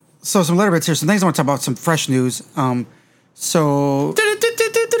So some letter bits here. Some things I want to talk about. Some fresh news. So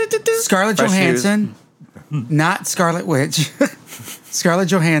Scarlett Johansson, not Scarlet Witch, Scarlett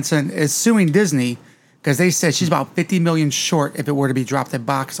Johansson is suing Disney because they said she's about $50 million short if it were to be dropped at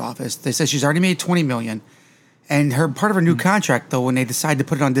box office. They said she's already made $20 million. And part of her new contract, though, when they decided to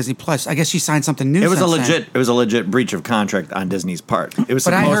put it on Disney Plus, I guess she signed something new. It was a legit breach of contract on Disney's part. It was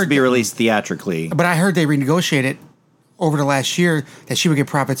supposed to be released theatrically. But I heard they renegotiated over the last year that she would get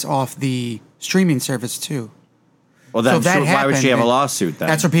profits off the streaming service too. Well, then why would she have a lawsuit then?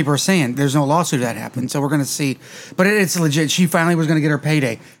 That's what people are saying. There's no lawsuit that happened, so we're going to see. But it's legit. She finally was going to get her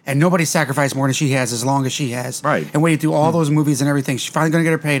payday, and nobody sacrificed more than she has as long as she has. Right. And waited through all those movies and everything. She's finally going to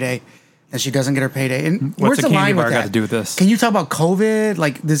get her payday, and she doesn't get her payday. And where's the line with that? Got to do with this? Can you talk about COVID?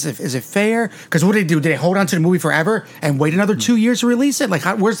 Like, this is it fair? Because what did they do? Did they hold on to the movie forever and wait another 2 years to release it? Like,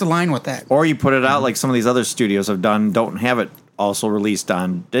 where's the line with that? Or you put it out like some of these other studios have done. Don't have it also released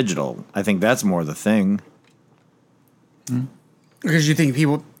on digital. I think that's more the thing. Because you think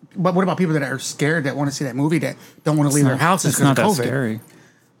people, but what about people that are scared that want to see that movie that don't want to leave their houses because of COVID? That scary.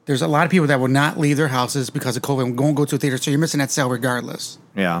 There's a lot of people that will not leave their houses because of COVID and won't go to a theater, so you're missing that sale regardless.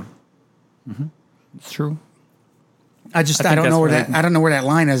 Yeah, It's true. I don't know where that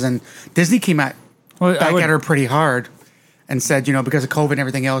line is, and Disney came out back at her pretty hard and said, because of COVID and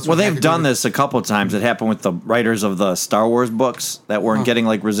everything else. Well, they've done this a couple of times. It happened with the writers of the Star Wars books that weren't getting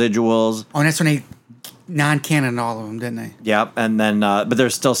like residuals. Oh, and that's when they non-canon all of them, didn't they? Yep, and then but they're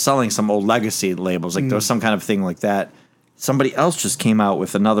still selling some old legacy labels. Like there was some kind of thing like that. Somebody else just came out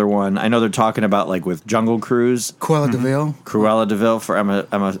with another one. I know they're talking about like with Jungle Cruise, Cruella DeVille for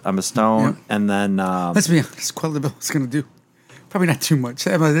Emma Stone, Yep. and then let's be honest, Cruella DeVille is going to do probably not too much.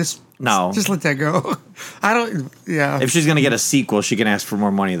 Emma, just let that go. I don't. Yeah. If she's going to get a sequel, she can ask for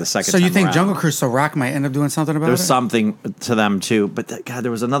more money the second. So time you think around. Jungle Cruise, so Rock might end up doing something about it? There's something to them too, but God,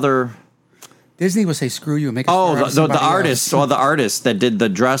 there was another. Disney would say, "Screw you!" And make it the artist, or the artist that did the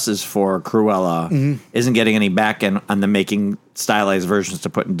dresses for Cruella, isn't getting any back end on the making stylized versions to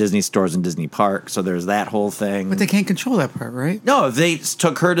put in Disney stores and Disney Park. So there's that whole thing. But they can't control that part, right? No, they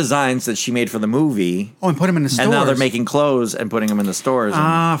took her designs that she made for the movie. Oh, and put them in the stores. And now they're making clothes and putting them in the stores.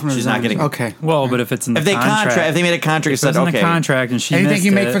 From the she's not getting. Okay. Well, but if it's in the contract, if they made a contract, said okay, in the contract, and she anything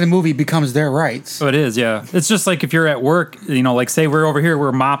you make for the movie becomes their rights. So it is, yeah. It's just like if you're at work, like say we're over here,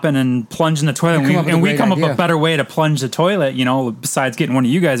 we're mopping and plunging the toilet, and we come up with a better way to plunge the toilet, besides getting one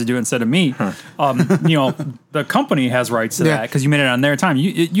of you guys to do it instead of me. The company has rights to that because you made it on their time.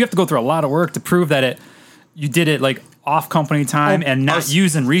 You have to go through a lot of work to prove that you did it like off company time and not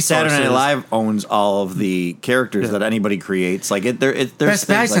using resources. Saturday Night Live owns all of the characters that anybody creates. Like there's Best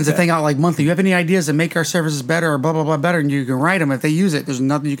Buy sends a thing out like monthly. You have any ideas that make our services better or blah blah blah better, and you can write them. If they use it, there's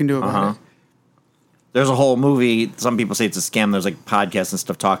nothing you can do about it. There's a whole movie. Some people say it's a scam. There's like podcasts and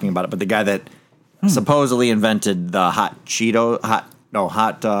stuff talking about it. But the guy that supposedly invented the Flamin'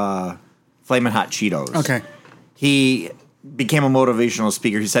 Hot Cheetos. Okay. He became a motivational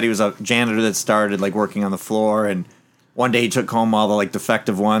speaker. He said he was a janitor that started like working on the floor, and one day he took home all the like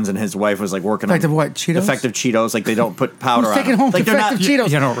defective ones, and his wife was like working defective on what, Cheetos? Defective Cheetos, like they don't put powder Who's on. taking home Like defective Cheetos?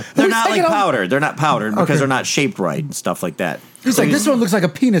 They're not like powdered. They're not powdered because they're not shaped right and stuff like that. He's like, this one looks like a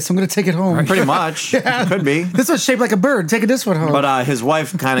penis. I'm going to take it home. Pretty much, could be. This one's shaped like a bird. Take this one home. But his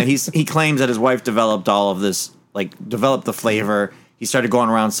wife he claims that his wife developed all of this, like developed the flavor. He started going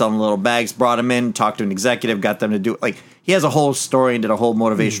around selling little bags, brought them in, talked to an executive, got them to do it. Like, he has a whole story and did a whole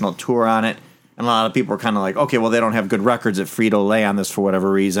motivational tour on it. And a lot of people are kind of like, okay, well, they don't have good records at Frito-Lay on this for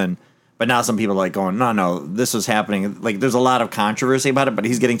whatever reason. But now some people are like going, no, this is happening. Like, there's a lot of controversy about it, but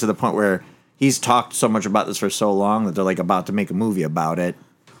he's getting to the point where he's talked so much about this for so long that they're like about to make a movie about it.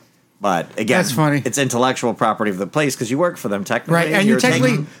 But again, that's funny. It's intellectual property of the place because you work for them technically. Right, and you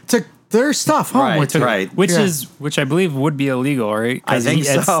technically took their stuff home with you. Right. Which I believe would be illegal, right? I think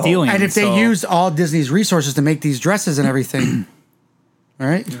so. It's stealing. And if they used all Disney's resources to make these dresses and everything,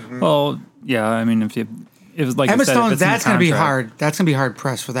 right? Well, yeah, I mean, it was like Emma Stone, that's going to be hard. That's going to be hard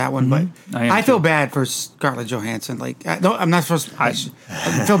press for that one. But I feel bad for Scarlett Johansson. Like, I'm not supposed to. I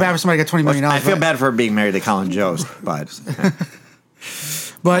feel bad for somebody who got $20 million. I feel bad for her being married to Colin Jost, but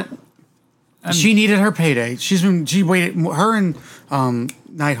she needed her payday. She waited. Her and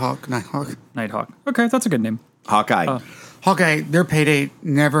Nighthawk. Okay, that's a good name. Hawkeye, their payday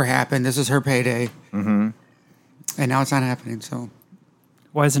never happened. This is her payday. Mm-hmm. And now it's not happening. So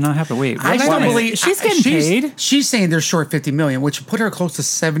why does it not happen? Wait, I still believe she's getting paid. She's saying they're short $50 million, which put her close to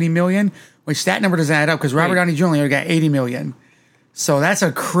 $70 million. Which that number doesn't add up because Robert Downey Jr. got $80 million. So that's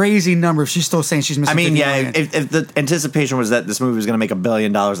a crazy number. If she's still saying she's missing. I mean, 50 yeah. million. If the anticipation was that this movie was going to make $1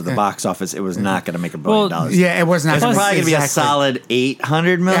 billion at the box office, it was not going to make $1 billion. Yeah, it was not. It's gonna probably going to be a exactly. solid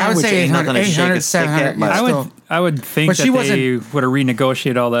 800 million. Yeah, I would which say ain't 800, nothing to shake a 800, stick 700, at. But yeah. I would think But that she they wasn't- would have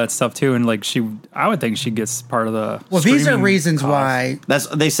renegotiated all that stuff too, and like I would think she gets part of the. Well, these are streaming reasons cost. why.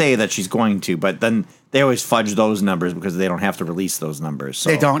 they say that she's going to, but then they always fudge those numbers because they don't have to release those numbers. So.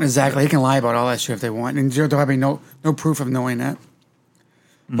 They don't exactly. They can lie about all that shit if they want, and they'll have no proof of knowing that.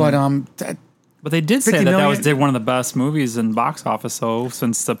 But But they did say 50 that million? was one of the best movies in box office though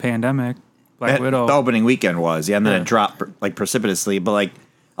since the pandemic. Black Widow. The opening weekend was, and then it dropped like precipitously. But like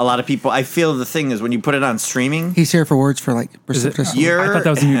a lot of people, I feel the thing is when you put it on streaming, he's here for words for like Is it- precipitous. You're- I thought that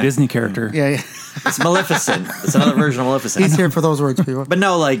was a new Disney character. Yeah. it's Maleficent. It's another version of Maleficent. He's here for those words, people. But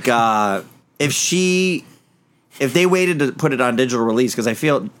no, like if they waited to put it on digital release, because I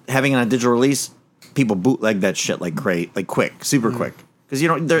feel having it on digital release, people bootleg that shit like quick, super quick.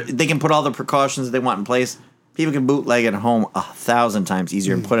 Because they can put all the precautions they want in place. People can bootleg it at home 1,000 times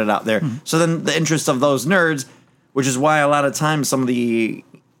easier and put it out there. So then the interest of those nerds, which is why a lot of times some of the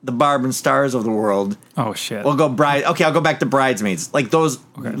Barb and Stars of the world Oh shit. will go Okay, I'll go back to Bridesmaids. Like those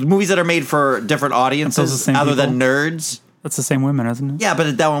movies that are made for different audiences same other than people? nerds. That's the same women, isn't it? Yeah,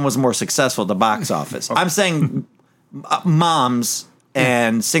 but that one was more successful at the box office. I'm saying moms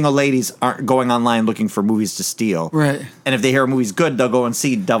and single ladies aren't going online looking for movies to steal. Right. And if they hear a movie's good, they'll go and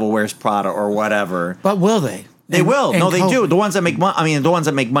see Devil Wears Prada or whatever. But will they? They will. No, they COVID. do. The ones that make money. I mean, the ones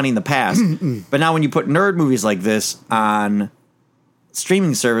that make money in the past. But now, when you put nerd movies like this on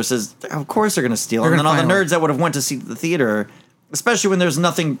streaming services, of course they're going to steal. They're And then all gonna the find a way. nerds that would have went to see the theater, especially when there's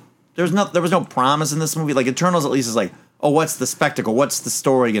nothing. There was no promise in this movie. Like Eternals, at least is like, oh, what's the spectacle? What's the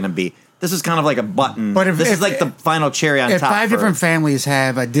story going to be? This is kind of like a button. But if- this if- is like the final cherry on If top. 5 for- different families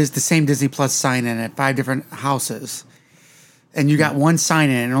have the same Disney Plus sign in at 5 different houses, and you got one sign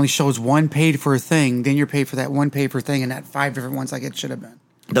in and it only shows one paid for thing, then you're paid for that one paid for thing and not 5 different ones like it should have been.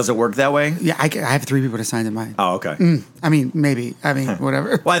 Does it work that way? Yeah, I have 3 people to sign in mine. Oh, okay. I mean, maybe. I mean,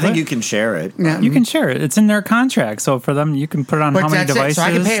 whatever. Well, I think you can share it. Yeah. You can share it. It's in their contract. So for them, you can put it on But how many that's devices. it. So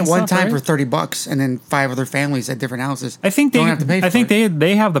I can pay it and one stuff, time for right? $30, and then 5 other families at different houses. I think don't have to pay for it.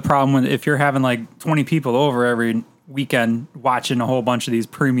 they have the problem with if you're having like 20 people over every weekend watching a whole bunch of these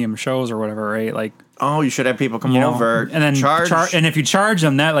premium shows or whatever, right? Like, Oh, you should have people come you know, over and then charge. and if you charge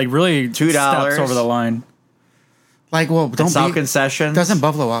them that, like really $2 steps over the line. Like, well, don't Sell be. concessions. Doesn't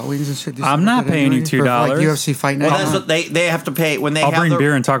Buffalo Wild Wings and shit? do I'm something not like that paying you anyway? For, like, $2. UFC fight night. Well, that's what they have to pay when they I'll have bring the,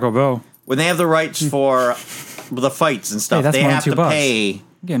 beer and Taco Bell. when they have the rights for the fights and stuff. that's They more than have to $2. pay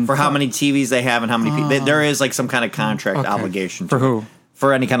Getting for how fucked. many TVs they have and how many people. There is like some kind of contract Okay. obligation For to it. who?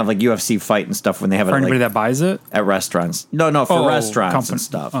 For any kind of like UFC fight and stuff when they have For it anybody like, that buys it. at restaurants. No, for restaurants company. and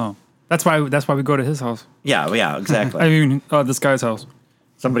stuff. Oh, that's why we go to his house. Yeah, exactly. I mean, this guy's house.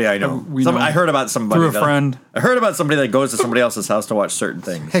 Somebody I know. we know. I heard about somebody Through a that- friend. I heard about somebody that goes to somebody else's house to watch certain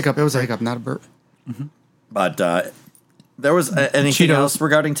things. Hiccup. It was a hiccup, not a burp. But there was anything Cheetos. else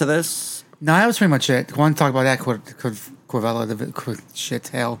regarding to this? No, that was pretty much it. I want to talk about that Quavella, shit,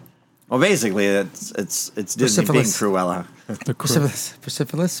 hell. Well, basically, it's Disney being Persepolis. Cruella. The crew.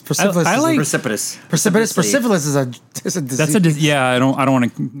 Precipitous. I is like- Precipitous. Precipitous is a disease. That's yeah. I don't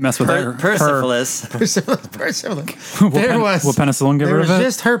want to mess with her. Persepolis. Persepolis. Will There was. Will penicillin get There rid was of it?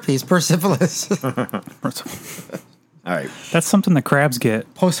 just herpes. Persepolis. All right. That's something the crabs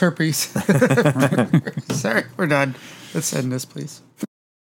get. Post herpes. Sorry, we're done. Let's end this, please.